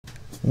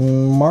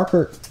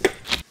Marker.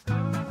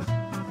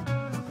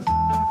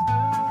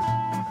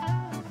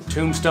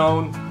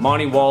 Tombstone,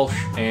 Monty Walsh,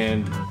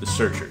 and The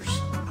Searchers.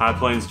 High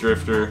Plains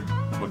Drifter,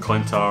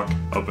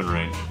 McClintock, Open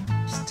Range.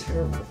 It's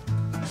terrible.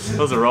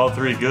 Those are all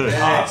three good.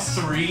 Top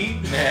 3?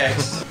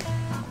 Next.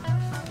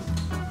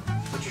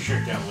 Put your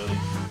shirt down, Willie.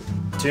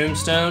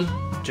 Tombstone,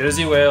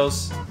 Josie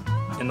Wales,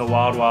 and The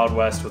Wild Wild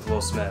West with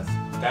Will Smith.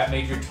 That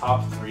made your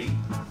top 3?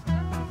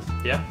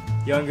 Yeah.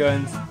 Young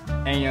Guns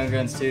and Young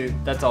Guns 2.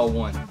 That's all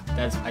one.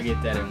 I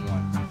get that in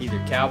one. Either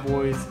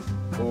Cowboys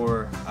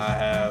or I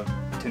have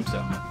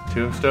Tombstone.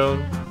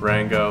 Tombstone,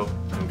 Rango,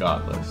 and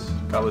Godless.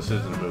 Godless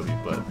isn't a movie,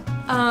 but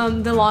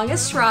The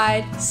Longest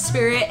Ride,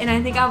 Spirit, and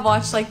I think I've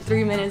watched like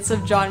 3 minutes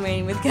of John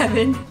Wayne with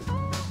Kevin.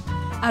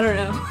 I don't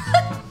know.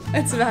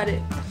 That's about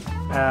it.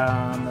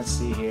 Let's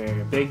see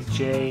here. Big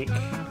Jake,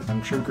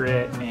 True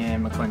Grit,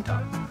 and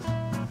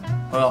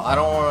McClintock. Well, I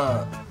don't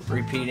want to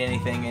repeat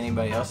anything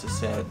anybody else has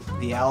said.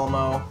 The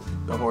Alamo,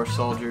 The Horse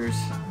Soldiers,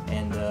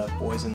 and Boys in